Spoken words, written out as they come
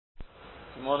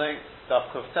Good morning. Daf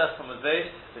Kuf Tes on the day.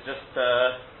 It's just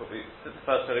probably the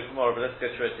first of the Gemara, but let's go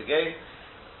through it again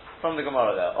from the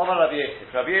Gemara there. Omar Rabbi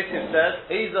Yosef. Rabbi Yosef says,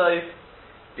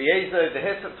 the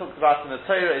Hitzot talked about in the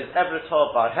Torah is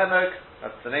Evretah Bar Hemok.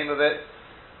 That's the name of it.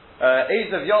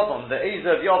 Ezav Yavon. The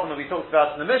Ezav Yavon that we talked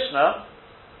about in the Mishnah,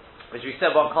 which we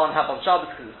said one can't have on Shabbos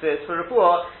because it's for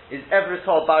Refuah, is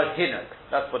Evretah Bar Hinok.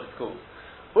 That's what it's called.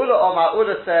 Ula Omar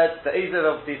Ula said the Ezav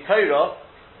of the Torah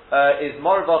is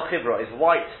Morva Chibra, is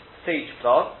white sage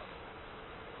plant.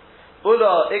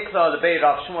 Ula Ikla Lebei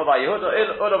Rav Shmuel Bar Yehuda.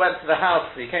 Ula went to the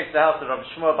house, he came to the house of Rav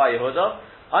Shmuel Bar Yehuda.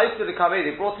 I stood the Kamei,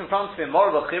 they brought in front of him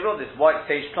Morva Chibra, this white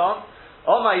sage plant.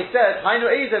 Omar, he said, Hainu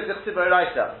Ezav Zichtibo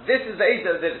Raisa. This is the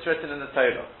Ezav that is written in the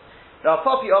Torah. Rav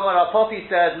Papi, Omar Rav Papi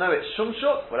said, no, it's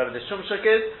Shumshuk, whatever the Shumshuk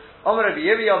is. Omar Rabbi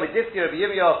Yirmiyah, Medifti, Rabbi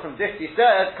Yirmiyah from Difti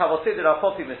said, Kavosid Rav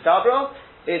Papi Mistabra.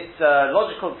 It's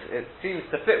logical, it seems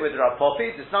to fit with Rav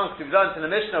Papi. This now we learned in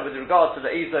the Mishnah with regard to the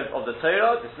Ezav of the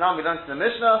Torah. This now we learned in the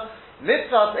Mishnah.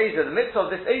 Mitzvah's Ezav, the mitzvah of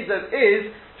this Ezav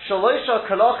is Shalosha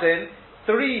Kalachin,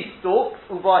 3 stalks,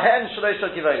 Ubahen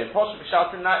Shalosha Givolim. Poshut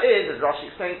B'Shatim, that is, as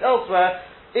Rashi explains elsewhere,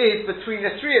 is between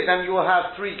the 3 of them you will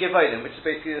have 3 Givolim, which is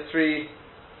basically the 3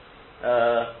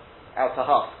 outer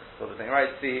husks sort of thing,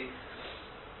 right? The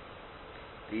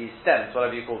stems,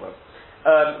 whatever you call them.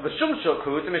 And Shumshuk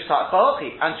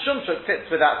fits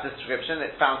with that description.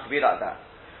 It's found to be like that.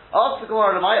 Ask the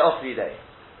Gemara Lamai Oflidei.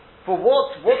 For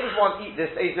what does one eat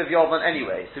this Ezav Yavon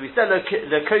anyway? So we said the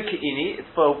kokaini, it's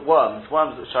for worms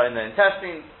which are in the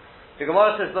intestines. The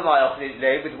Gemara says Lamai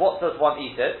Oflidei, with what does one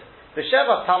eat it? The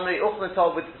Sheva Tamri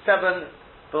Uchmatol with 7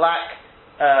 black,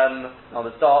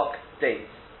 the dark dates.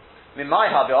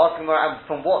 Mimai you're asking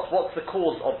from what's the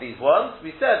cause of these worms?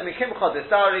 We said Mikimcha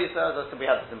Desari, so we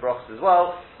had this in Brochs as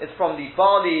well. It's from the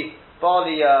barley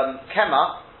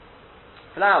kema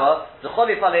flour,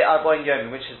 Zecholi Pale Arboin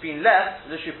Yomi, which has been left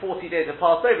literally 40 days have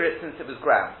passed over it since it was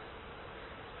ground.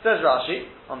 Says Rashi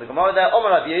on the Gemara there,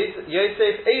 Omar Rabbi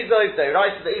Yosef Ezov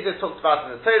Deiraisa, the Ezov talked about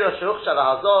in the Torah Shuch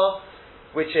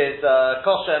Shalahazor, which is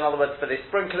kosher, in other words, for the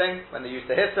sprinkling when they use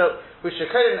the hyssop, which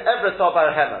Shekolin Evretah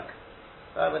Bar Hemok.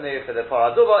 When they for the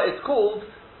Paraduva, it's called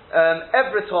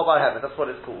Evretah Bar Hemok. That's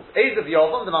what it's called. Ezav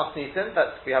Yavon, the Masnitin,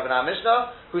 that we have in our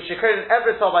Mishnah, who Shekolin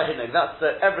Evretah Bar Hinok. That's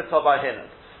the Evretah Bar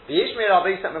Hinok. The Yishmei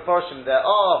Rabbi Yisrael Mefarshim there.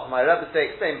 My Rebbe say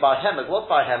explain Bar Hemok. What's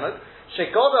Bar Hemok?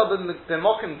 Shekodal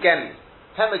b'mokim gemi.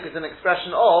 Hemok is an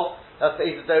expression of, that's the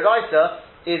Ezav Doraita,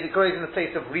 is it grows in the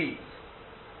place of reeds.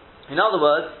 In other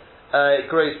words, it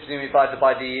grows presumably by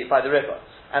the river.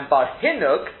 And Bar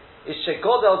Hinok is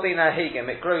Shegodel Bein HaHegem.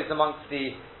 It grows amongst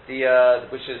the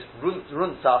which is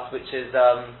runtzas, which is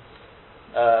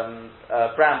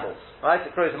brambles, right?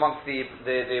 It grows amongst the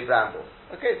brambles.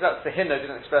 Okay, so that's the Hinok,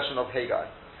 an expression of Hagai.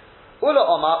 Ula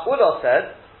Omar, Ula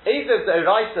said, Ezav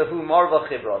Deiraisa hu Morva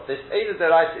Chibra. This Ezav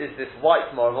Deiraisa is this white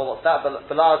Morva, what's that?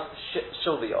 Balaz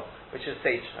Shilvio, which is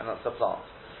sage, and that's a plant.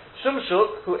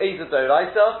 Shumshuk hu Ezav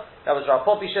Deiraisa, that was Rav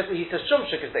Popi Shetu, he says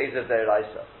Shumshuk is the Ezav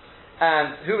Deiraisa.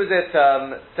 And who was it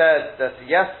said that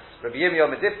yes, Rabbi Yirmiyah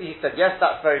Medifti, he said yes,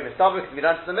 that's very mistaken because we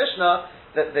learned in the Mishnah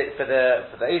that for the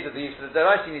Ezav, the use of the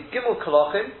Deiraisa, you need Gimel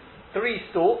Kalachim,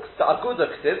 3 stalks, the Agudah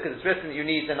Ktiv, because it's written that you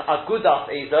need an Agudas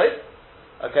Ezav.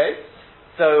 Okay?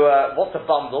 So what's a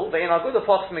bundle? They in Agudah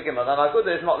Pochim Gimel, and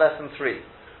Agudah is not less than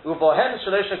 3. Ubohen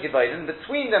Shalosha Givodim,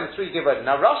 between them 3 Givodim.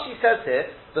 Now Rashi says here,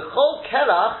 the Chol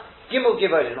Kelach Gimel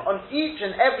Givodim. On each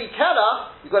and every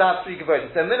Kelach, you've got to have 3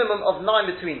 Givodim. So a minimum of 9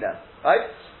 between them.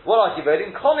 Right? What are Givodim?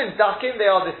 Kolim Dakim, they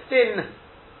are the thin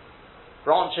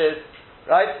branches,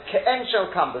 right? Ke'en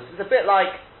Shel Kambus. It's a bit like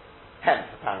hemp,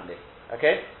 apparently.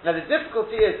 Okay? Now the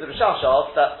difficulty is, the Rishash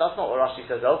asks, that's not what Rashi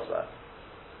says elsewhere.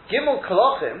 Gimel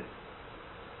Kalachim,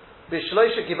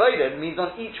 B'Shlosha Givodim, means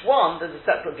on each one there's a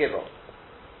separate Gimel.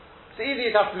 So either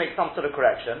you'd have to make some sort of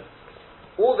correction,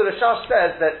 or the Rishash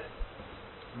says that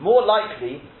more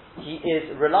likely he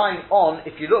is relying on,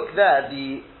 if you look there,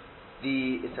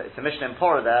 it's a Mishnah in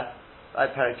Porah there,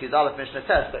 right? Perek Yud Aleph Mishnah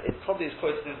says, but it probably is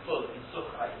quoted in full in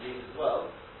Sukkah, I believe, as well.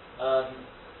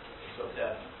 Look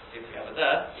there, see if we have it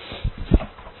there.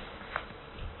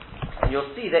 And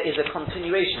you'll see there is a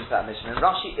continuation to that Mishnah, and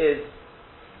Rashi is,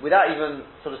 without even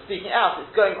sort of speaking out,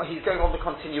 he's going on the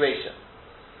continuation.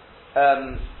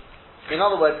 In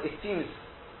other words, it seems,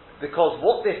 because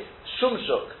what this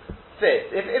Shumshuk fits,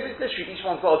 if it's literally each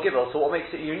one's got a gibel, so what makes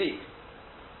it unique?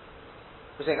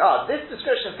 We're saying, this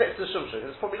description fits the Shumshuk.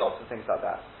 There's probably lots of things like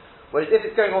that. Whereas if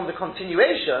it's going on the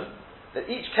continuation, that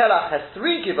each kelach has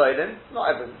 3 gibolim,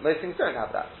 most things don't have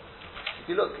that. If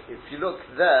you look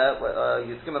there,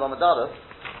 you skim it on the Dadas,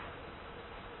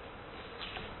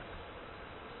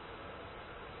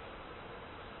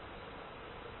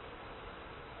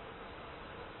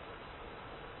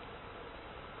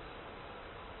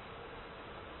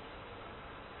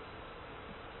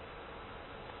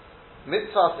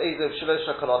 Mitzvahs Ezov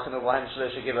Shalosha Kolachim Uvahem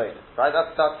Shalosha Givonim. Right,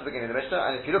 that's the beginning of the Mishnah.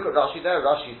 And if you look at Rashi there,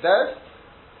 Rashi says,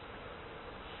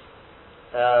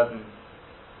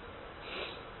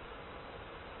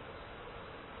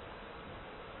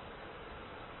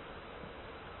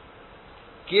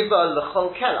 Gibel L'chol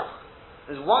Kelach.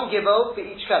 There's one Gibel for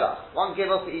each Kelach, one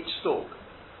Gibel for each stalk.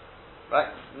 Right?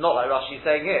 Not like Rashi is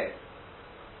saying here.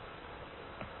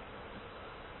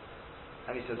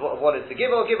 And he says, what is the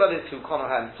Gibel? Gibel is who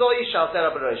Konohan Soy Shal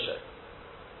Terah B'Rosho.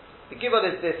 The Gibel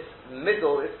is this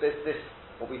middle, it's this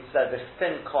what we said, this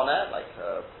thin corner, like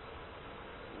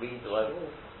reed or whatever,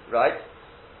 right?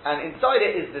 And inside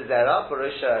it is the Zerah,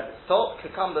 B'Rosho, top,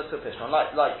 Cucumber, to Pishton,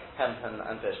 like hemp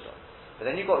and Pishton. But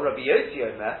then you've got Rabbi Yossi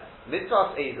Omer,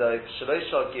 Mitzvahs Ezov,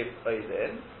 Shalosha Giv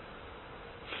Oivim.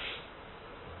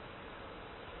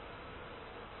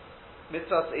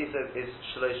 Mitzvahs Ezov is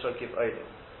Shalosha Giv Oivim.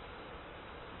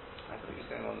 I think what's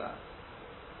going on there.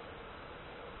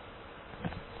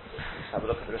 Let's have a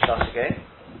look at the Rishash again.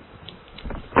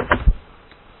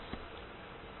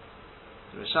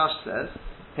 The Rishash says,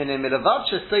 Hine milavad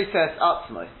shesoites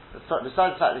atzmoi. Besides the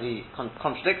fact that he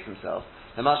contradicts himself,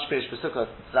 the Mashpirish Pesukah,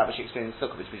 that which he explained in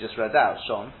Sukkah, which we just read out,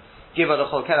 Shon, Givol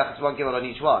l'chol kelach, it's one Givol on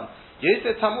each one.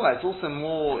 Yosef Tamua, it's also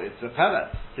more, it's a pella.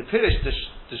 The Pirish, the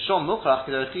Shon Muchach,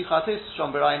 the Chichatis,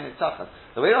 Shon Berayin Nitzachas.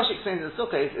 The way Rashi explains in the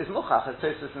Sukkah is Muchach, as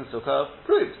Tosfos in Sukkah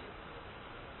proves.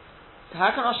 So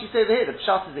how can Rashi say over here? The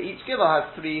Pshat is that each Givol has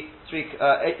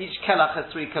each kelach has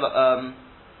three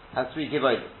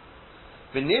Givol.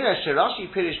 V'nira sherashi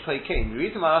Pirish Poikein. The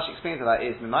reason why Rashi explains that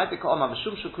is, Mimaydeka Omar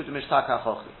v'shum shukut v'mishtaka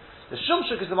chochli. The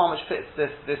shumshuk is the one which fits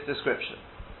this description.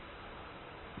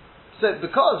 So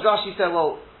because Rashi said,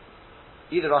 well,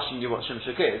 either Rashi knew what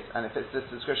shumshuk is, and it fits this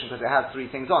description because it has three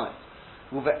things on it.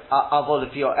 Avol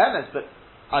if you're emes, but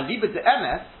aliba de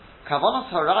emes, kavanos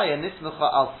haraya nismucha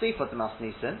al seifot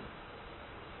masnisin.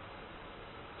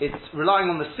 It's relying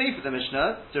on the seif of the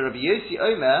Mishnah. To Rabbi Yossi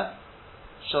Omer,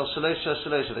 shal shalosha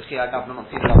shalosha the chiyah gavna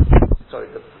matzina. Sorry,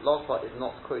 the last part is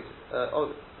not quoted. Is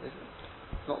it?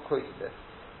 It's not quoted there.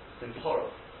 In plural.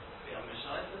 I've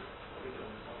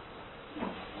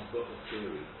got a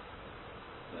theory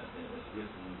that it's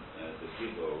written the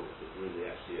Gibbo really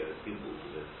actually a Gibbo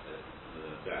with a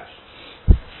dash,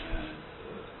 and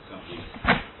somebody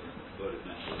got it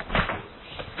mentioned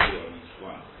two on each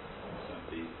one.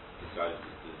 Somebody decided to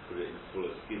put it in full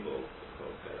as Gibbo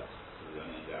called Kedah, so we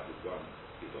only end up with one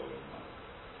Gibbo on one.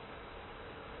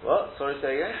 What? Sorry,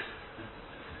 say again?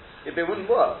 It wouldn't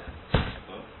work.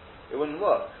 It wouldn't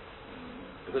work.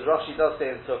 Because Rashi does say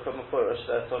in Sukkah Mefurish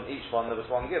that on each one there was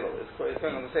one Gibel. It's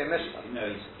going on the same Mishnah. No,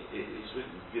 it's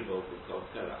written Gibel called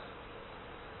Kelach,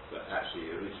 but actually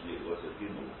originally it was a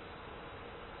Gimel.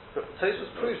 But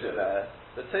Tosfos proves it there.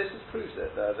 The Tosfos proves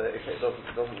it there that if it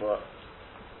doesn't work.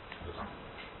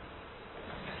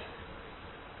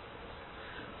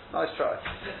 Nice try.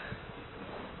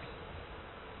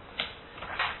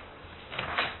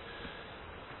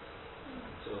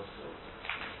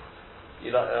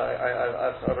 I've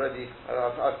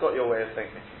got your way of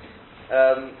thinking.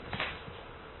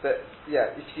 But yeah,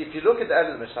 if you look at the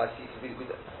end of the Mishnah,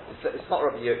 it's not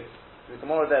Rabbi Yehuda. The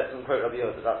Gemara there doesn't quote Rabbi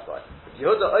Yehuda, that's why.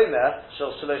 Yehuda Omer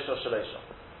shel shalosha shalosha.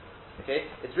 Okay,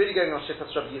 it's really going on Shittas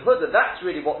Rabbi Yehuda. That's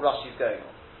really what Rashi is going on.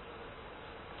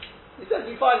 He says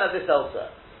you find that this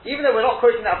elsewhere, even though we're not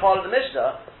quoting that part of the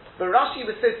Mishnah, but Rashi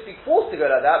was so to speak forced to go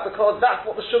like that because that's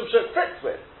what the Shumshuk fits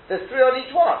with. There's three on each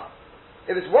one.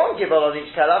 If it's one Gibel on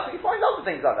each Kelach, you find other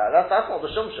things like that. That's not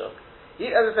the Shumshuk.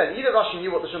 As I said, either Rashi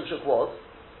knew what the Shumshuk was,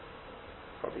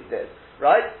 probably did,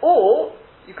 right? Or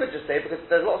you could just say, because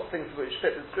there's lots of things which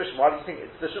fit the description, why do you think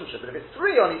it's the Shumshuk? But if it's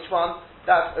three on each one,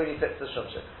 that only fits the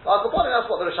Shumshuk. But that's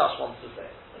what the Rishash wants to say.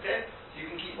 Okay? So you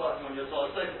can keep working on your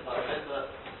Torah Sofas side of it, but...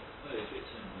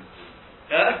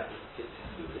 Yeah?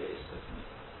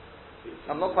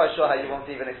 I'm not quite sure how you want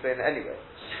to even explain it anyway.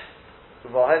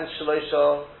 Vahen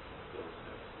Shalosha.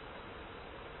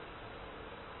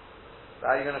 How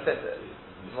are you going to fit it?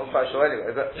 I'm not quite sure anyway,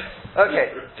 but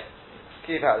okay.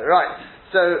 Keep at it. Right.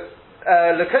 So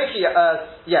Lakoki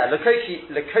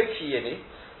Yini.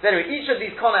 So anyway, each of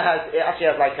these Kona actually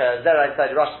has like a Zera inside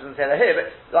the Rush doesn't say that here,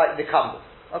 but like the Kambas.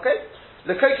 Okay?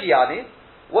 Lakoki Yani.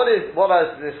 What is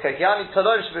this Kokiani?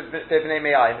 Talon Shebnei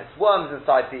Me'ayim. It's worms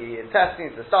inside the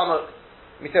intestines, the stomach.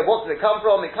 We said, what does it come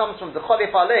from? It comes from the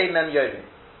Cholif Alei Mem Yomim.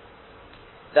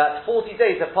 That 40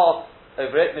 days have passed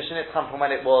over it. Mishnit come from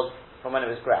when it was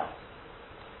ground.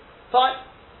 Fine.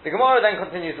 The Gemara then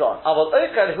continues on. Aval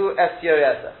Okel Hu Es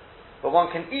Yoezer. But one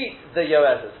can eat the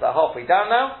Yoezer. It's about halfway down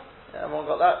now. Everyone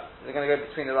got that? They're going to go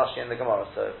between the Rashi and the Gemara,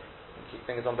 so keep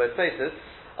fingers on both places.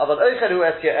 Aval Okel Hu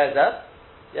Es Yoezer.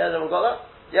 Yeah, then we've got that.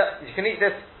 Yeah, you can eat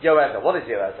this yoeza. What is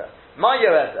yoeza? My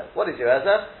yoeza. What is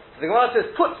yoeza? So the Gemara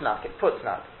says putnak. It's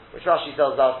putnak, which Rashi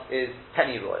tells us is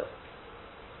pennyroyal.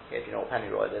 Okay, if you know what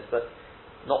pennyroyal is, but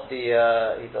not the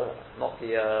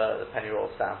the pennyroyal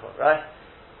stamp, right?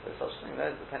 There's such a thing.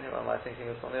 There's the pennyroyal. Am I thinking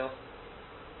of something else?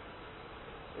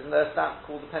 Isn't there a stamp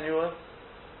called the pennyroyal?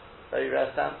 Very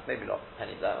rare stamp. Maybe not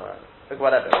penny black or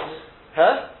whatever.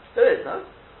 Huh? There is, no?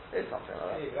 There is something like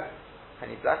that. Penny black.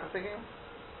 Penny black, I'm thinking of?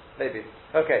 Maybe.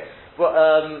 Okay. Well,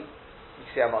 you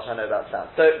see how much I know about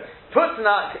stamps. So,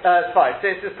 putnak, fine. So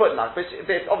it's putnak, which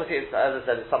obviously, as I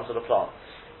said, it's some sort of plant.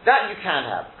 That you can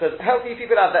have, because healthy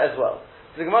people have that as well.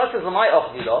 So the Gemara says,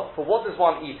 for what does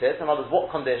one eat it? In other words,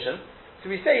 what condition? So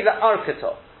we say that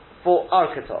arkata, for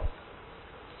arkata,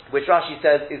 which Rashi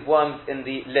says is worms in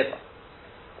the liver.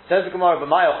 Says the Gemara, but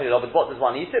what does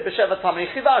one eat it? B'sheva tamri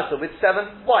chivarta, with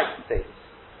 7 white things.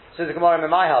 So the Gemara,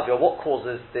 what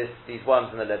causes these worms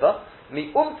in the liver?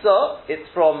 Mi umta, it's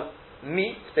from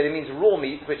meat, but it means raw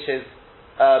meat, which is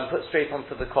put straight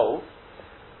onto the coals.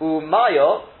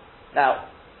 Umaya, now,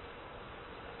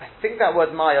 I think that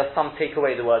word maya, some take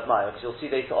away the word maya, because you'll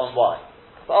see later on why.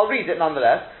 But I'll read it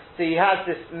nonetheless. So he has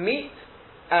this meat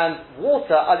and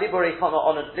water, aliborekana,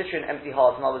 on literally an empty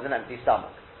heart, in other words, an empty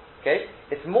stomach. Okay?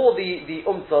 It's more the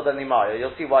umta than the maya,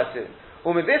 you'll see why soon.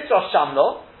 Umibisra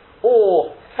shamlo,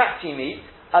 or fatty meat,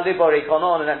 aliborekana,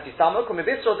 on an empty stomach,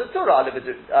 umibisra detura,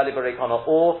 aliborekana,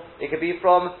 or it could be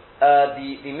from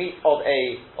the meat of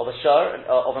a shur,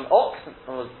 of an ox,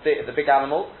 the big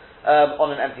animal,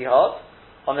 on an empty heart,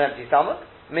 on an empty stomach.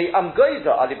 Me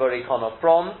amgoiza aliborekana,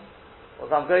 from,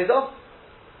 what's amgoiza?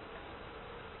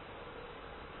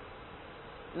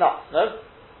 Nuts, no?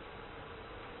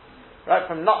 Right,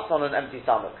 from nuts on an empty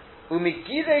stomach.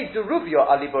 Umigire duruvio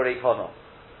aliborekana.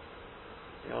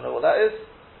 You all know what that is?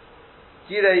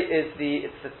 Gire is the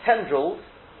tendrils,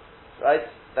 right,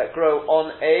 that grow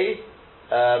on a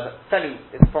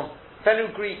it's from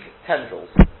fenugreek tendrils.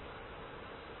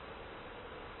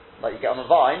 Like you get on a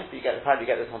vine, but apparently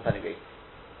you get this on fenugreek.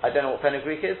 I don't know what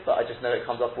fenugreek is, but I just know it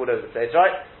comes up all over the place,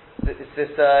 right? It's this,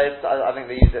 I think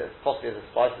they use it possibly as a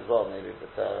spice as well, maybe,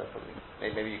 but probably,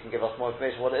 maybe you can give us more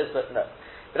information what it is, but no.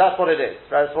 But that's what it is,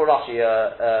 right? That's what Rashi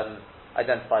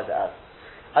identifies it as.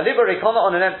 Aliba rekana,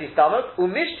 on an empty stomach,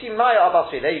 umishti maya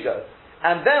abasri, there you go.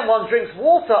 And then one drinks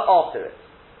water after it.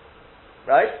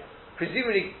 Right?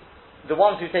 Presumably, the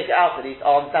ones who take it out at least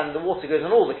are understanding the water goes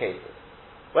on all the cases.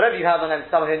 Whatever you have on an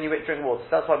empty stomach, then you drink water.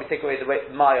 So that's why we take away the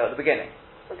maya at the beginning.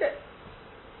 Okay.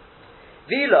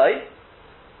 Viloi,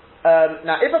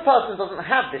 now if a person doesn't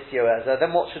have this yoeza,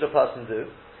 then what should a person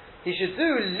do? He should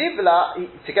do libla,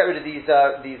 to get rid of these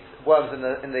worms in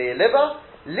the liver,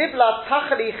 libla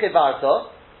tachali chivarta,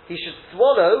 he should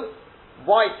swallow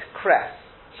white cress,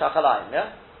 shachalayim,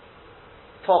 yeah?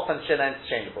 Top and shin are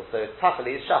interchangeable, so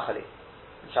tachali is shachali,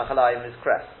 and shachalayim is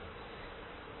cress.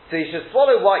 So he should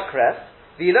swallow white cress.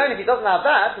 The alone, if he doesn't have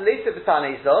that, leisi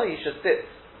b'taneiso, he should sit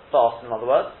fast, in other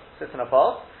words, sit in a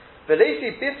fast.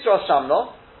 V'leisi bisra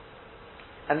shamno,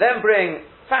 and then bring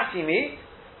fatty meat,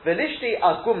 v'lishti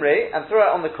agumre, and throw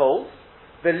it on the coals,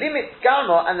 v'limit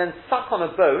garma, and then suck on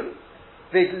a bone,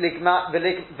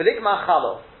 v'ligma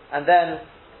chalo, and then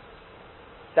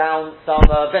down some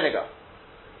vinegar.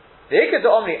 The ikad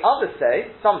omri, others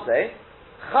say, some say,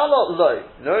 chalo lo,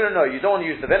 no, you don't want to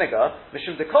use the vinegar,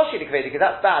 mishum dekoshi likvedi, because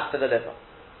that's bad for the liver.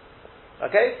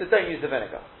 Okay, so don't use the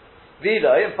vinegar.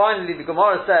 Vilo, and finally the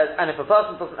Gemara says, and if a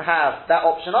person doesn't have that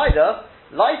option either,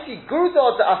 laiti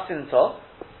gurda de asinta,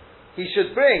 he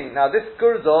should bring, now this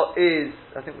gurda is,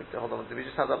 hold on, did we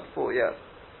just have that before? Yeah.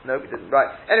 No, we didn't. Right.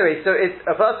 Anyway, so it's,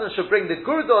 a person should bring the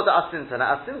gurda de asinta.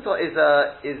 Now asinta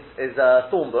is a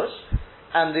thorn bush,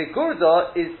 and the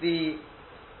gurda is the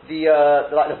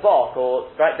like the bark, or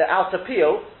right, the outer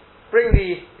peel. Bring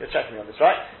you're checking me on this,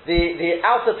 right? The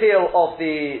outer peel of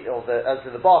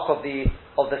the bark of the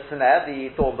snare, the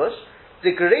thorn bush.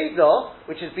 The greda,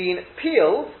 which has been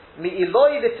peeled, mi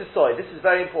iloi litisoy. This is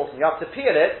very important. You have to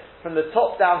peel it from the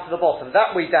top down to the bottom,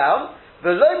 that way down.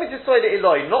 V'lo mitisoy the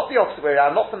iloi, not the opposite way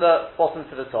around, not from the bottom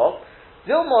to the top.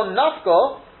 Dilmon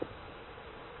nafko,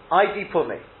 ID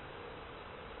pumi.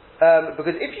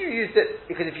 Because if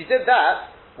you did that,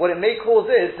 what it may cause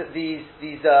is that these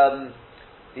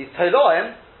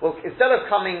toloim, well, instead of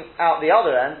coming out the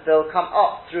other end, they'll come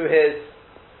up through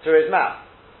his mouth.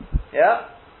 Yeah?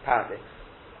 Apparently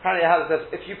it has this,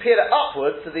 if you peel it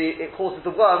upwards, it causes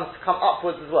the worms to come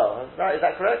upwards as well. Right? Is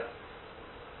that correct?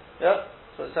 Yeah?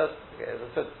 So it says, okay, as I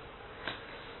said.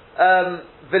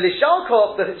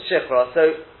 V'lishalko the shifra,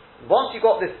 so once you've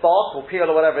got this bark or peel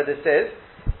or whatever this is,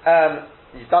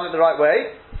 you've done it the right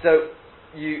way, so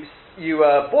you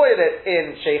boil it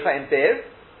in sheicha, in beer,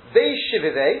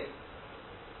 ve'shivivei,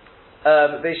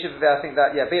 I think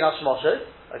that, bein hashmoshes,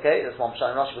 okay, that's one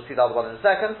pshat in Rashi, we'll see the other one in a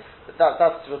second, but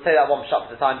we'll take that one pshat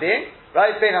for the time being,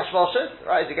 right, bein hashmoshes,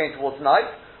 right, as you're going towards night,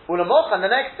 ulamoch, and the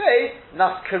next day,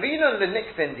 naskarinon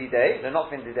l'nikvindi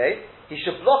day, he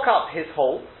should block up his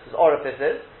holes, his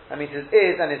orifices, that means his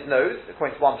ears and his nose,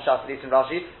 according to one pshat, at least in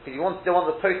Rashi, because you don't want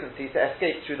the potency to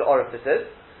escape through the orifices,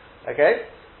 okay,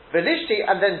 velishti,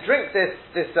 and then drink this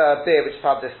beer which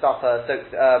had this stuff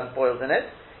boiled in it,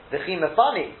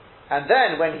 v'chimafani, and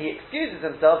then when he excuses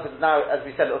himself, because now, as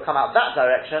we said, it will come out that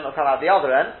direction, it will come out the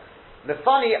other end,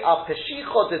 mefani al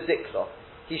peshicho de diklo,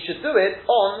 he should do it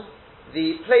on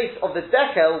the place of the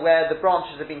dekel where the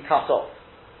branches have been cut off.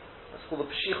 That's called the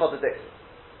peshicho de diklo.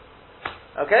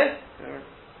 Okay?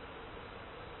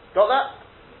 Got that?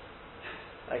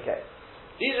 Okay.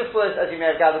 These refuahs, as you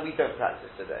may have gathered, we don't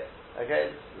practice today.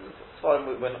 Okay? It's fine,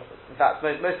 in fact,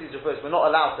 most of these refuahs we're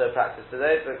not allowed to practice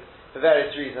today for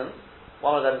various reasons.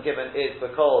 One of them given is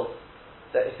because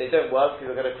that if they don't work,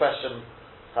 people are going to question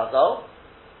Chazal,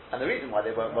 and the reason why they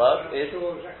won't work is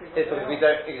because we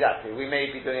don't exactly. We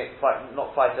may be doing it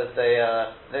not quite as they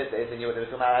those days they knew what they were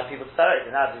talking about, and people to direct,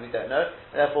 and nowadays we don't know.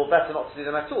 And therefore, better not to do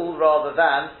them at all, rather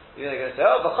than they're going to say,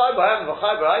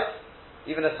 right?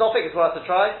 Even a suffix is worth a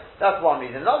try. That's one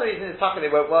reason. Another reason is they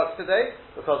won't work today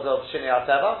because of Shinei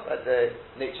Ateva, that the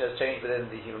nature has changed within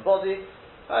the human body.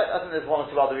 Right, I think there's one or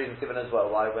two other reasons given as well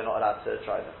why we're not allowed to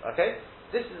try them. Okay?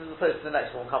 This is as opposed to the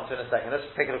next one we'll come to in a second. Let's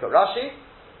take a look at Rashi.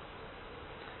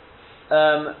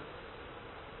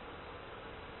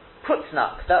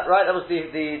 Putnak. That was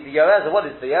the Yoez. What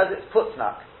is the Yoez? It's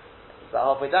Putnak. It's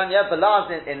about halfway down. Yeah,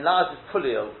 Balaz in Laz is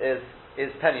Pulil,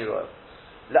 is pennyroyal.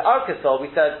 Le'arkasol,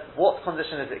 we said, what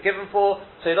condition is it given for?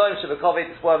 Teiloim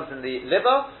shebekovet, it's worms in the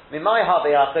liver. Mimai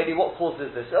habe'achedi, what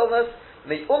causes this illness?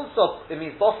 Me'umsop, it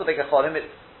means bosa begacholim,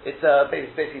 it's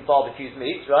basically barbecued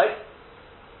meat, right?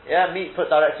 Yeah, meat put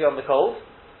directly on the coals.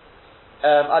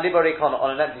 Alibarikon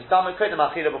on an empty stomach,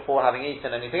 before having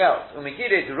eaten anything else.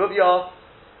 Umigire to rubya,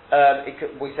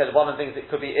 we said one of the things it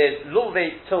could be is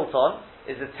lulve tilton,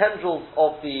 is the tendrils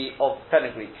of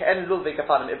fenugreek. Ken lulve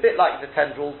kapanim, a bit like the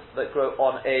tendrils that grow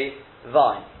on a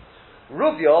vine.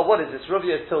 Rubya, what is this?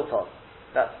 Rubya is tilton.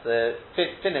 That's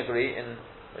fenugreek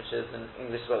which is in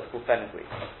English what's called fenugreek.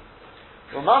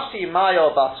 Umashi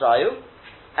mayo basrayu,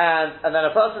 and then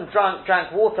a person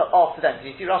drank water after them.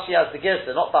 You see Rashi has the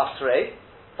girsa, not basrei,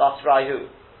 basrayu.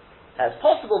 It's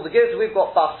possible the girsa we've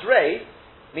got basrei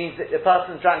means that the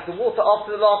person drank the water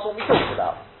after the last one we talked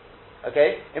about.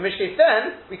 Okay? In which case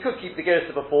then, we could keep the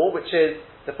girsa before, which is,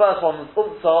 the first one was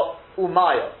unsa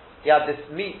umayo. He had this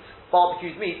meat,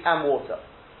 barbecued meat and water.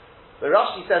 But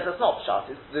Rashi says that's not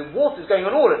pshat, the water's going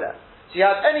on all of them. So you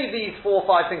had any of these 4 or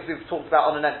 5 things we've talked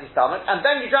about on an empty stomach, and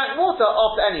then you drank water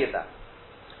after any of them.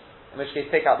 In which case,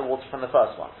 take out the water from the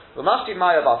first one. L'mashti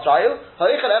maya basrayu,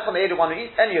 ha'echel echel me'edu, one who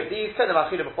eats any of these, k'edem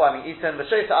achilu before having eaten,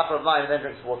 v'shoysa after of mayim, and then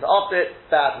drinks water after it,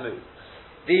 bad mood.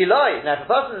 The Eloi, now if a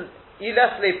person,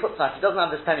 Ilesle Putnak, he doesn't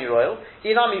have this pennyroyal,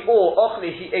 Inami or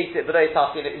Ochli, he ate it, but he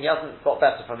hasn't got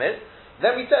better from it,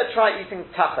 then we said try eating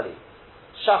tachali,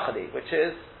 shachali, which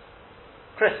is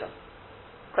chrism,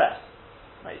 cress.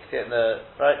 You can see it in the,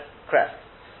 crest.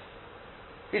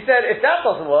 He said, if that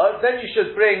doesn't work, then you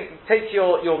should take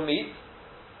your meat,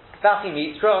 fatty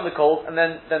meat, throw it on the coals, and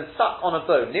then suck on a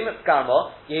bone. Nimet garma,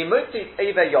 yehimutit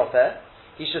eve yofer,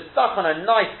 he should suck on a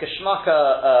nice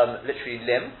kashmaka, literally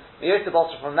limb,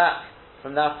 from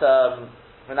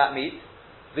that meat,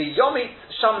 the yomit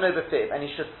shamno b'fiv, and he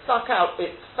should suck out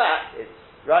its fat,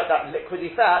 that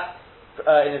liquidy fat,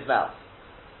 in his mouth.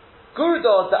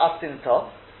 Gurdo de asinto,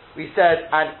 we said,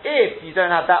 and if you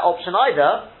don't have that option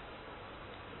either,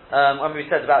 when we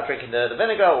said about drinking the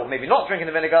vinegar, or maybe not drinking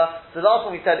the vinegar, so the last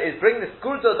one we said is bring this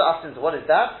gurdo da asinta. What is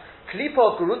that?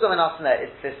 Klipo gurudo and asne.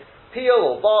 It's this peel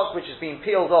or bark which has been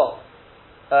peeled off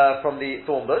from the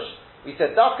thorn bush. We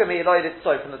said dafka me'iloidit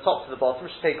soy from the top to the bottom.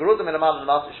 Should take gurudo minamal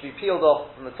and it should be peeled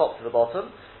off from the top to the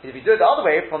bottom. If you do it the other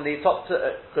way, from the top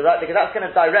to because that's going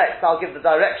to I'll give the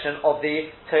direction of the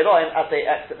teiloim as they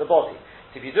exit the body.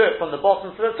 So if you do it from the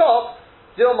bottom to the top,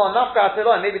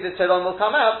 maybe the teiloim will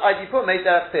come out,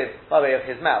 by way of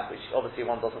his mouth, which obviously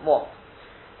one doesn't want.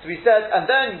 So we said, and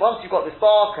then once you've got this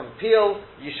bark and peel,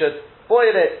 you should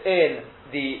boil it in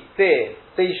the beer,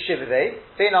 beishivivei,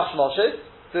 beinashmoshes,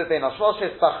 do it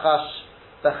beinashmoshes,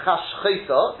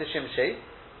 b'chashchisa, the shimshei,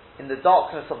 in the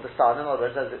darkness of the sun, in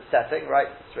other words, as it's setting, right,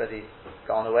 it's already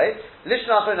gone away.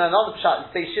 Lishnach, in another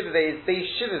pshat, beishivivei is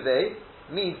beishivivei,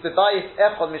 means bebayis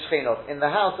echad mishchenov, in the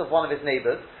house of one of his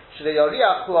neighbors, so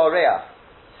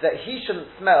that he shouldn't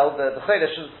smell, the chayla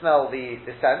shouldn't smell the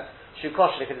scent,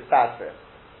 shukoshli, because it's bad for him.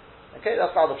 Okay,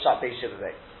 that's how the pshat Beis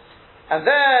Shivaveh. And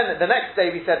then the next day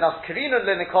we said, Nas Kirinun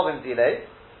Lenikovim Dile,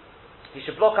 he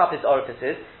should block up his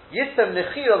orifices. Yisem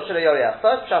Nechirov Shalayoyah.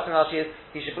 First pshat in Rashi is,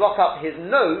 he should block up his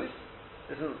nose.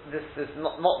 This is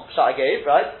not pshat I gave,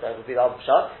 right? That would be the other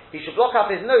pshat. He should block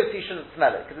up his nose, he shouldn't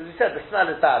smell it. Because as we said, the smell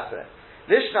is bad for him.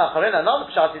 Lishna Charina,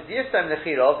 another pshat is Yisem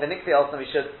Nechirov, the Nikti also we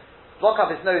should block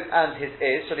up his nose and his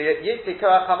ears. So the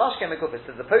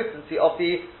potency of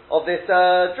this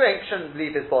drink shouldn't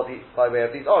leave his body by way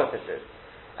of these orifices.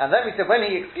 And then we said when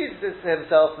he excuses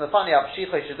himself from the funny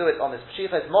pshicha, he should do it on his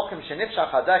pshicha. It's mokim shenifshach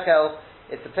hadekel.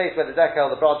 It's the place where the dekel,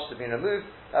 the branches have been removed.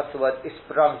 That's the word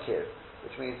isprankir,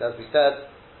 which means, as we said,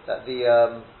 that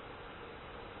the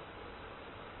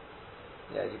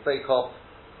you break off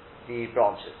the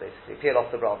branches, basically peel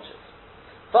off the branches.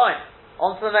 Fine.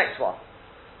 On to the next one.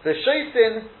 The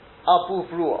Shosin Abu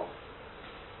Bruah.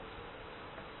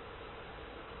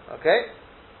 Okay?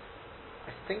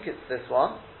 I think it's this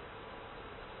one.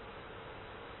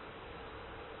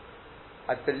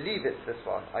 I believe it's this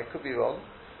one. I could be wrong.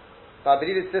 But I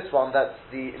believe it's this one that's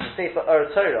in the Sefer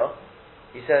Ur Torah,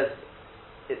 he says,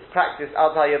 it's practiced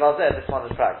Al Tayyib Al Zeh, this one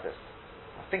is practiced.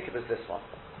 I think it was this one.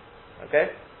 Okay?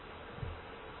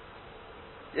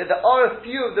 Yeah, there are a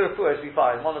few of the refuahs we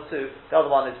find, one or two. The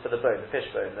other one is for the bone, the fish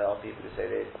bone. There are people who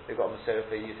say they've got a Masorah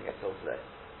for using it till today.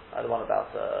 The one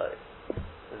about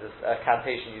there's this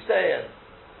cantation you say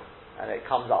and it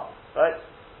comes up, right?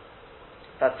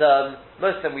 But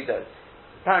most of them we don't.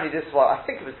 Apparently this one, I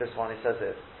think it was this one, it says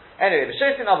it. Anyway, the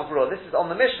Shosin Abu Bruah, this is on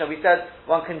the Mishnah, we said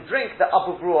one can drink the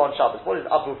Abu Bruah on Shabbos. What is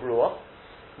Abu Bruah?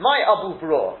 My Abu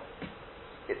Bruah.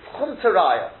 It's Chum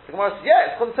Teraya. The Gemara says, yeah,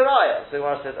 it's Chum Teraya. So the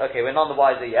Gemara says, okay, we're none the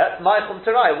wiser yet. My Chum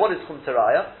Teraya. What is Chum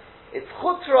Teraya? It's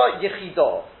Chutra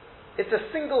Yechidah. It's a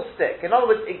single stick. In other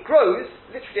words, it grows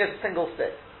literally as a single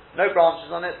stick. No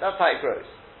branches on it. That's how it grows.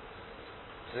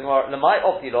 So the Gemara, Lamai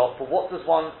Opdilo, for what does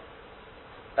one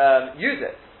use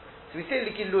it? So we say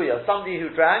Likiluya, somebody who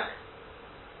drank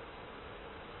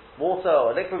water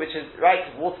or liquid which is,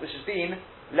 right, water which has been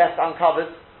left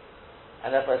uncovered,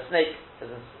 and therefore a snake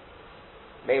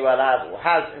may well have or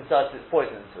has inserted its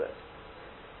poison into it.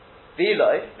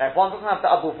 V'iloi, now if one doesn't have the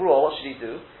Abu Bruah, what should he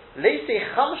do? Leisi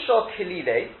chamsha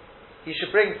kilile, he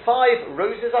should bring 5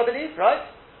 roses, I believe, right?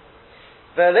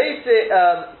 So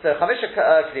chamisha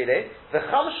kilile,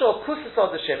 v'chamsha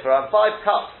kusasa d'shifra, and 5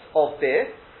 cups of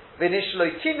beer,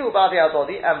 v'nishloikinu b'adi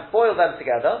adodi, and boil them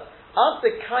together, ad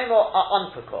the kaimo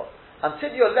anpukot,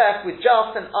 until you're left with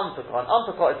just an anpukot. An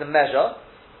anpukot is a measure.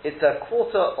 It's a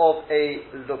quarter of a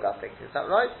lug, I think. Is that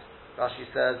right? Rashi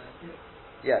says,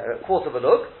 yeah, a quarter of a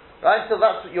lug. Right? So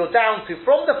that's what you're down to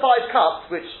from the 5 cups,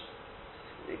 which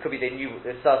it could be they knew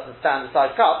a certain standard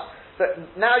size cup, but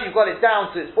now you've got it down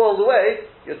to it's boiled away,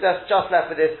 you're just left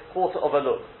with this quarter of a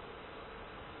lug.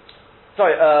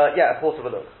 Sorry, a quarter of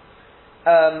a lug.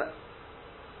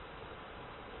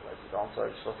 I'm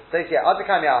sorry, says here,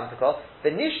 the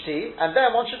nishti, and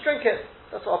then one should drink it.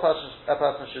 That's what a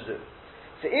person should do.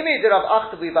 So Imi de Rav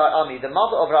Achtavi Bar Ami, the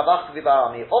mother of Rav Achtavi Bar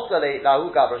Ami, Opdale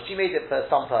Lahu Gabra, she made it for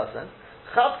some person,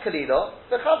 Chad Kalilo,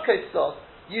 the Chad Koslo,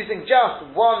 using just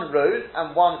 1 rose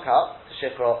and 1 cup, to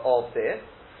shikra of beer.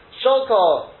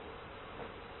 Sholko,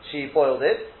 she boiled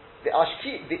it, the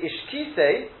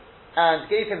Ishkise, and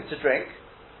gave him to drink.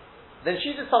 Then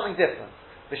she did something different.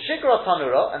 The Shikra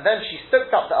Tanura, and then she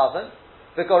stoked up the oven.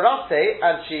 The Gorate,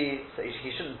 and he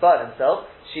shouldn't burn himself,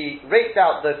 she raked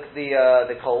out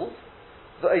the coals.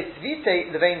 The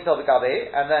Isvite, the veins of the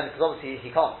Gabe, and then, because obviously he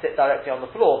can't sit directly on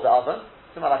the floor of the oven,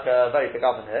 something like a very big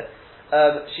oven here,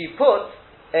 she put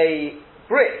a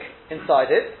brick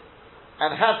inside it,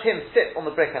 and had him sit on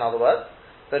the brick, in other words,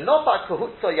 the Nofak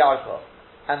Kahutza Yarko,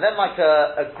 and then like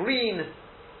a green,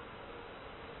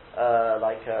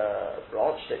 like a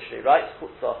branch, literally, right?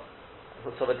 Chutza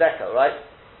of a deco, right?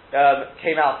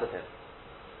 Came out of him.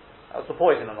 That was the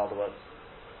poison, in other words,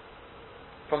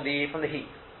 from the heat.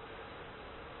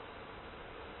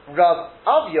 Rav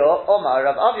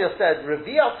Avya said,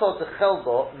 Reviato de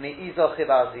Chelbo Meizo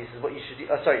Chivazi. This is what you should do.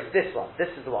 Oh, sorry, it's this one. This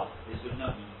is the one. This was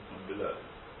nothing from below.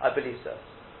 I believe so.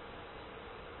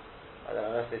 I don't know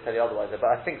unless they tell you otherwise, but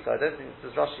I think so. I don't think,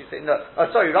 does Rashi say, no. Oh,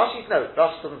 sorry, Rashi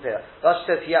doesn't say that. Rashi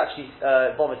says he actually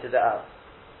vomited it out.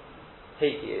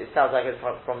 It sounds like it's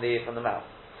from the mouth.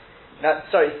 Now,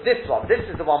 sorry, it's this one. This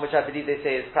is the one which I believe they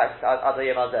say is practiced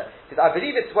Adayim Azeh. Because I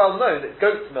believe it's well known that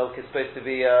goat's milk is supposed to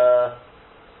be,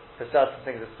 for certain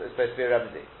things, it's supposed to be a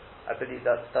remedy. I believe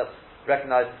that's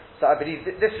recognized. So I believe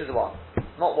this is the one.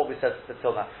 Not what we said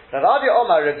until now. A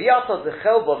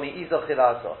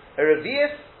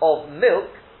revius of milk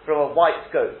from a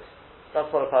white goat.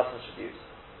 That's what a person should use.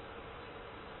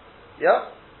 Yeah?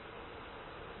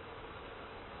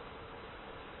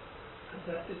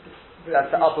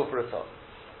 That's the Abu Brutal.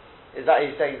 Is that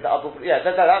he's saying the Abu? Yeah,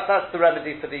 that's the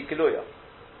remedy for the Giluya.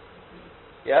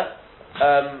 Yeah?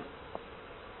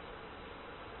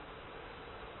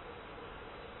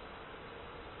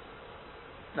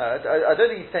 No, I don't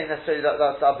think he's saying necessarily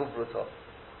that's the Abu Brutal.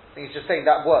 I think he's just saying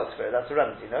that works for it, that's a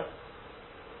remedy, no?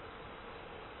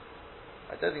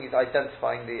 I don't think he's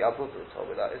identifying the Abu Brutal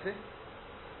with that, is he?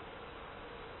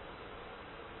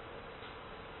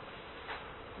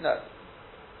 No.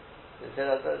 They're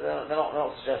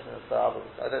not suggesting it's the Abu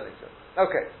Brutal. I don't think so.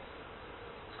 Okay.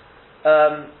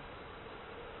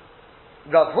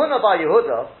 Rav Huna bar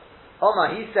Yehuda,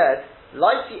 Omar, he said,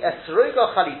 Laiti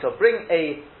esroga chalito, bring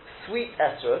a sweet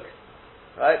esrog,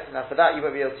 right? Now for that you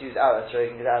won't be able to use our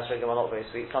esrog, because our esrog are not very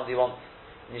sweet. Somebody once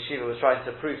in Yeshiva was trying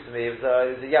to prove to me, it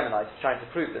was a Yemenite, trying to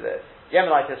prove that the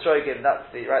Yemenite esrogim, that's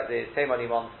the same one he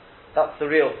wants, that's the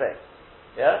real thing.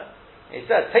 Yeah? He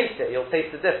said, taste it, you'll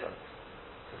taste the difference.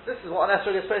 So this is what an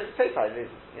esrog is supposed to taste like.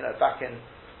 You know, back in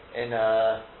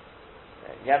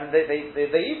Yemen, they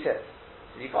eat it.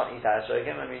 So you can't eat that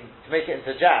esrogim. I mean, to make it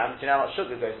into jam, do you know how much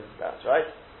sugar goes into that, right?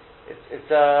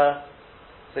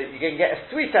 So you can get a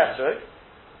sweet esrog.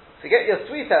 So get your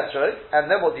sweet esrog,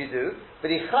 and then what do you do?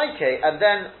 And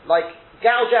then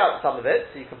gouge out some of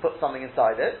it, so you can put something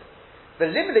inside it.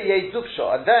 And then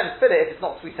fill it if it's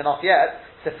not sweet enough yet.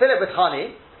 So fill it with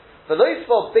honey.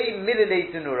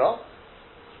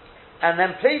 And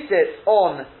then place it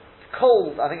on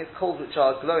coals. I think it's coals which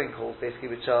are glowing coals, basically,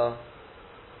 which are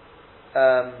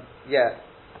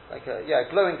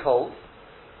glowing coals.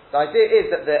 The idea is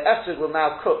that the esrog will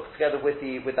now cook together with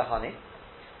the honey.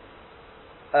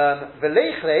 And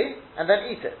then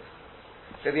eat it.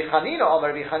 Rabbi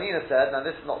Chanina said, now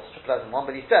this is not such a pleasant one,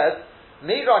 but he says,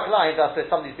 Meiraglaim, that's if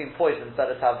somebody's been poisoned, let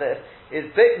us have this, is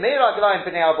Meiraglaim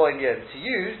b'nei arboim yom, to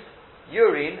use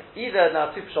urine, either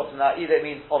now super shops now, either it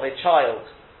means of a child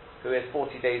who is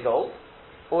 40 days old,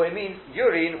 or it means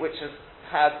urine which has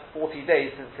had 40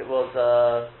 days since it was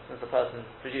since the person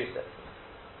produced it.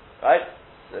 Right?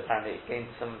 So apparently it gained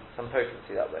some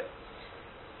potency that way.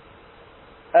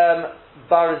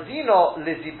 Barzino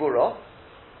liziburo.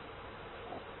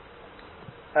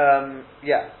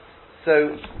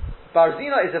 So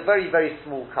barzino is a very, very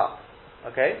small cup.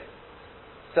 Okay?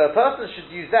 So a person should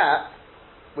use that.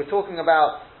 We're talking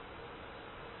about.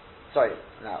 Sorry,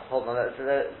 now hold on.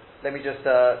 Let me just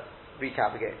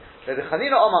recap again. So the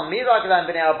Chanina Omar Miraglan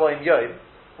b'nei Arboim Yom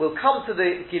will come to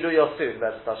the Giluya soon,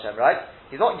 Bezat Hashem, right?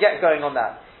 He's not yet going on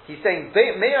that. He's saying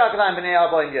Miraglan b'nei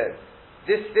Arboim Yom.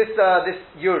 This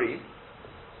urine.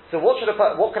 So what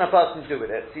can a person do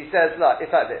with it? So he says, look,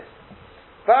 it's like this.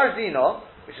 Barzino,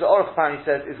 which the Orach apparently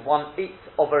says is 1/8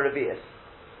 of a revius.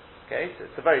 Okay, so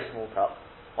it's a very small cup.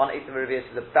 1/8 of a revius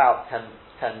is about 10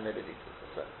 milliliters or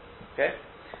so. Okay,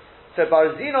 so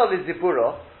Barzino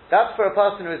liziburo, that's for a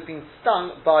person who has been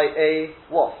stung by a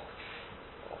wasp,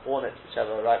 or hornet,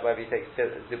 whichever, right, wherever you take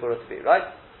ziburo to be,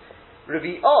 right?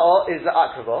 Revi'ah is the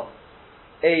akrava.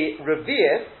 A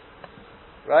revius,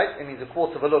 right, it means a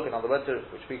quarter of a lug, in other words,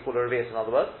 which we call a revius, in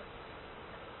other words.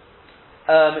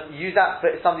 Use that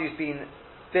for somebody who's been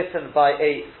bitten by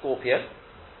a scorpion.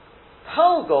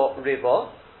 Halgo riva,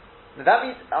 now that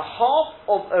means a half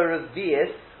of a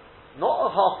revius, not a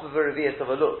half of a revius of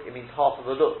a lug, it means half of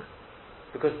a lug.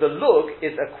 Because the lug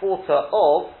is a quarter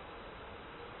of,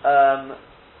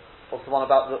 what's the one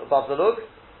above the lug?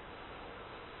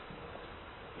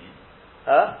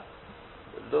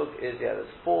 The lug is, there's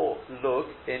 4 lug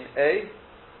in a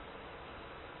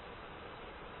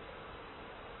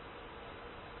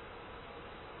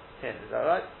hin, is that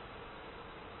right?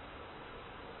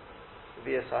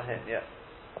 Revius ahin, yeah.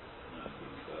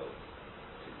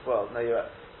 12, no, you're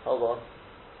right. Hold on.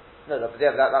 No, that's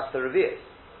the revius.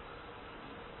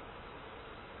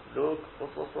 Lug,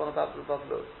 what's the one above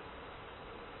lug?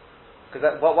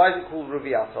 Because why is it called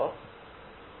reviato?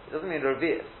 It doesn't mean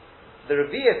revius. The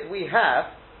revius we have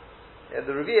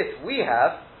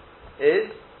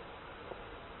is.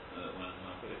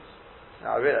 No,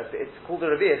 I realize it's called a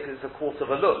revius because it's a quarter of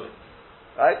a lug,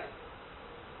 right?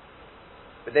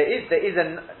 But there is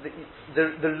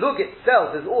the lug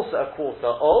itself is also a quarter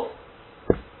of.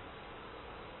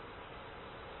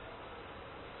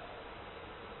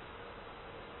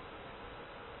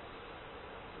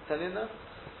 Tell you now.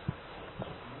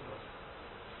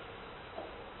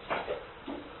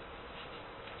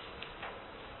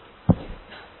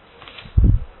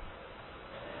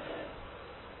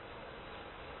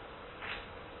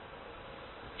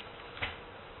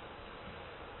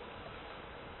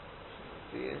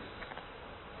 is.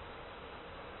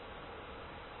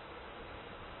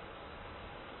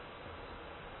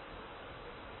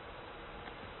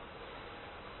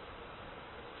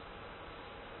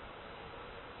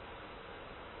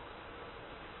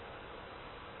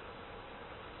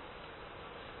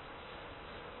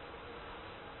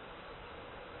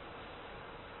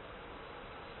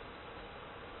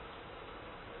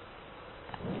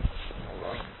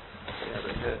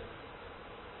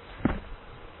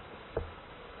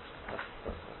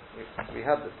 We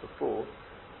had this before.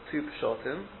 Two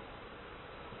pshatim.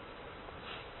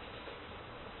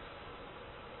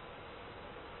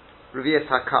 Revius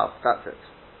HaKav, that's it.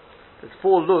 There's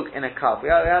 4 lug in a kav. We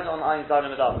had it on Ayin Zayin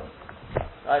Medallah.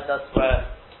 Right, that's where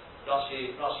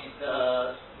Rashi brought such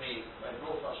a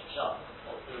pshat.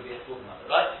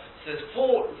 Right? So there's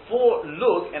 4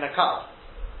 lug in a kav.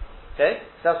 Okay?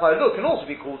 So that's why a lug can also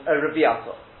be called a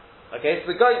reviato. Okay, so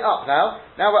we're going up now.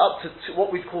 Now we're up to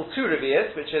what we call 2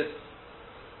 revius, which is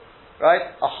right,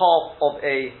 a half of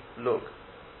a lug.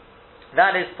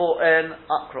 That is for an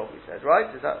akrov, we said,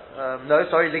 right? Is that no?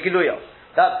 Sorry, ligiluya.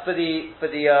 That's for the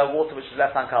water which is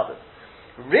left uncovered.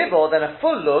 Ribo, then a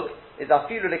full lug is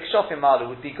afiru likshofim malu,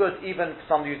 would be good even for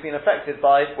somebody who's been affected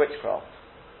by witchcraft.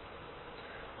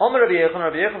 Omer Rabbi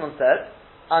Yochanan said,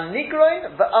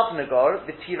 anigroin v'avnegor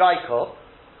v'tiraiko.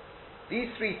 These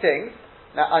 3 things.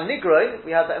 Now, anigroin,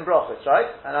 we have that in brachos,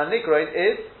 right? And anigroin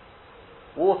is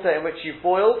water in which you've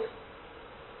boiled.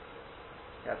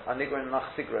 Yes, anigroin and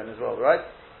nachsigroin as well, right?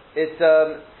 It's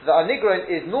so the anigroin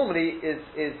is normally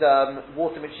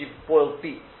water in which you've boiled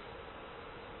beets.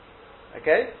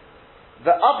 Okay,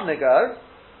 the avnegar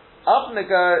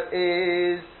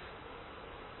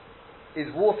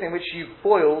is water in which you've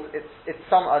boiled. It's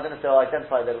some, I don't know if they'll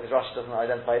identify that because Rashi doesn't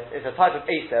identify it. It's a type of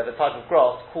acer, a type of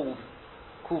grass called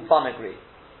banagri.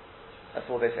 That's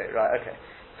what they say, right? Okay,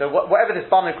 so whatever this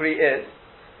banagri is,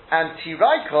 and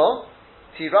Tiraiko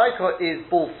is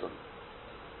balsam.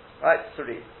 Right?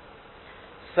 3.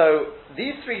 So,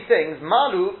 these 3 things,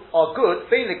 malu, are good,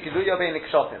 bein l'kiluya, bein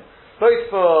l'kshofim. Both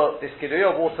for this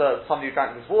kiluya, water, somebody who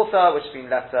drank this water, which has been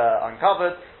left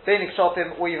uncovered, bein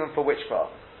l'kshofim, or even for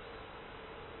witchcraft.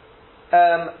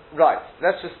 Right,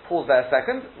 let's just pause there a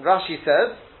second. Rashi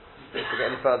says, don't get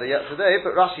any further yet today,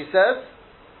 but Rashi says,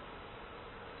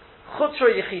 Chutra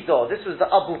Yechidah, this was the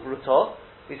Abu Bruta,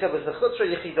 we said was the Chutra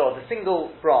Yechidah, the single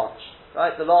branch.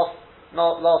 Right, the last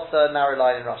narrow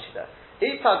line in Rashi there.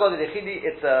 It's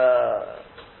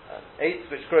eight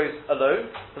which grows alone,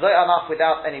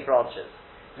 without any branches.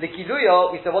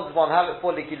 Likiluya, we said, what does one have it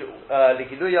for?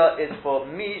 Likiluya is for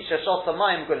mi sheshasa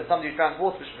mayim, somebody who drank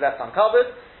water which was left uncovered.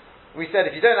 We said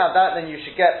if you don't have that, then you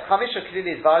should get chamisha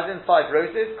klilis varzin, 5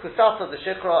 roses, kusasa the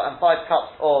shikra, and 5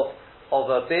 cups of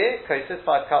beer, kosis,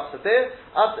 5 cups of beer,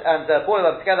 and boil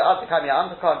them together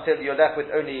until you're left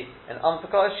with only an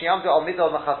ampaka. Shiamdu al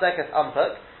midol machazeket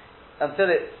ampak, until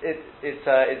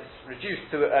it's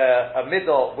reduced to a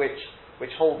midol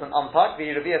which holds an ampak.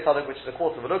 The Revi'ah Talag, which is a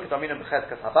quarter of a look, it's aminim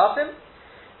b'cheskas habatim.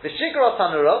 The shikra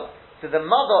tanura, so the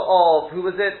mother of who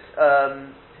was it?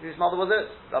 Whose mother was it?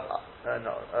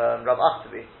 Rav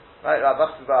Achtabi, right? Rav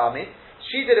Achtabi Ba'ami.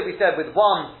 She did it. We said with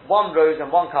one rose and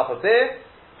 1 cup of beer.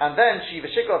 And then she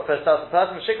v'shikra for herself, the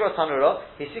person v'shikra tanura,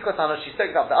 he sikra tanura, she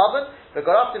soaked up the oven,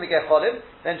 v'garafti migeh cholim,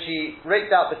 then she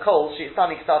raked out the coals, she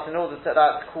standing start in order to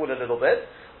that to cool a little bit.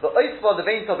 V'oisva the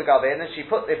vein tobegave, and then she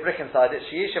put a brick inside it,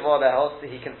 she yishav alehos,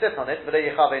 he can sit on it, v'lo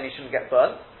yichave, and he shouldn't get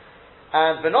burnt.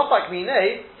 And v'nofak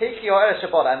minei, hiki ha'er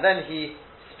shabola, and then he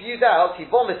spewed out, he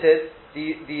vomited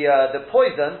the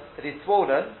poison that he'd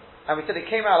swollen, and we said it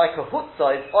came out like a hut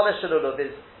size, oleh shalulav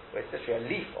is, it's literally a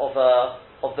leaf of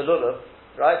the lulav,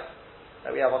 right,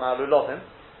 that we have on our lulovim,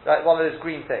 right, one of those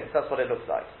green things, that's what it looks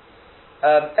like.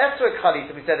 Esrog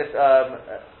chalit, we said if,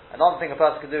 another thing a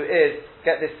person can do is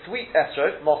get this sweet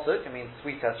esrog, mosuk, I mean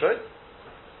sweet esrog,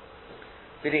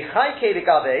 take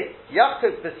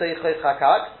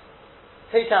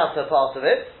out a part of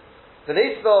it,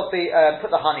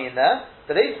 put the honey in there,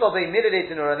 and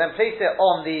then place it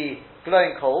on the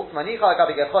glowing coals, place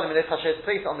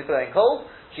it on the glowing coals,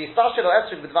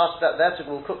 that the esrog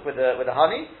will cook with the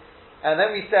honey. And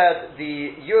then we said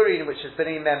the urine which has been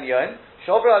in mem yom,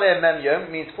 shovra aleh mem yom,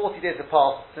 means 40 days have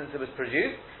passed since it was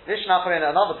produced. Lishnachar in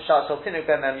another pshat, shaltinu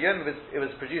ben mem yom, it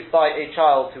was produced by a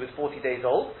child who was 40 days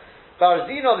old.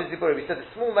 Barazino l'ziburi, we said the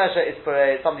small measure is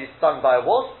for somebody who's stung by a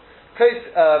wasp.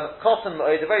 Cotton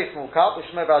ma'od, a very small cup, which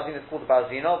no barazino is called a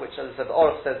barazino, which as I said the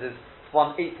Orach says is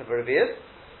 1/8 of a revius.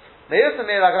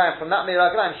 From that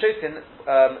meiraglaim shotin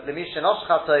lemisha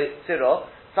noshchata siro,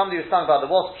 somebody who's stung by the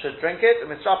wasp should drink it.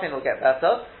 Misrapin will get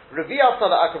better. Revi'ah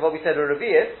sala akrava, we said a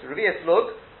revi'us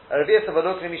look a revius of a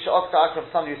look, from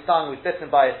somebody who's stung, who's bitten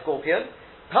by a scorpion.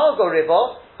 Palgo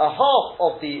riba, a half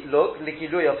of the look,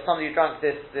 likilui, of somebody who drank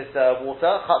this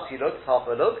water, chatzi look, half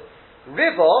a look.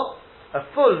 Riba, a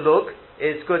full look,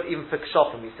 is good even for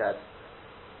kshofim, we said.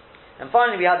 And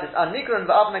finally we have this anigron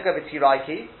va'avnega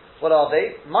v'tiraiki. What are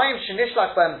they? Mayim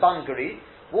shenishlak b'em bangari,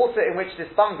 water in which this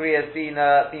bangari has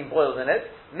been boiled in it.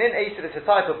 Min esid, it's a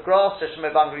type of grass,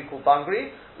 sheshme bangari, called bangari.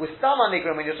 With stam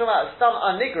anigron, when you're talking about stam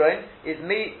anigron, is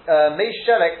me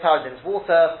shelek paradin, it's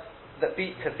water that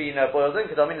beets have been boiled in,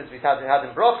 because I mean as we had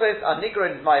in brachos,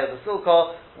 anigron is maya the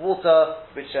silka, water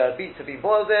which beets have been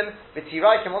boiled in. The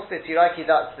tiraiki, what's the tiraiki?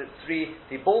 That's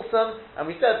the balsam, and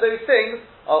we said those things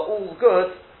are all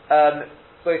good,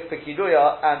 both for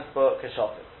kiluya and for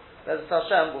kashafim. As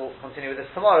Hashem, we'll continue with this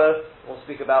tomorrow. We'll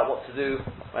speak about what to do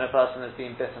when a person has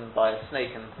been bitten by a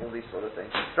snake and all these sort of things.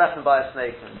 Threatened by a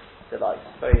snake and the like.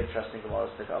 Very interesting tomorrow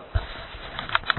to pick up.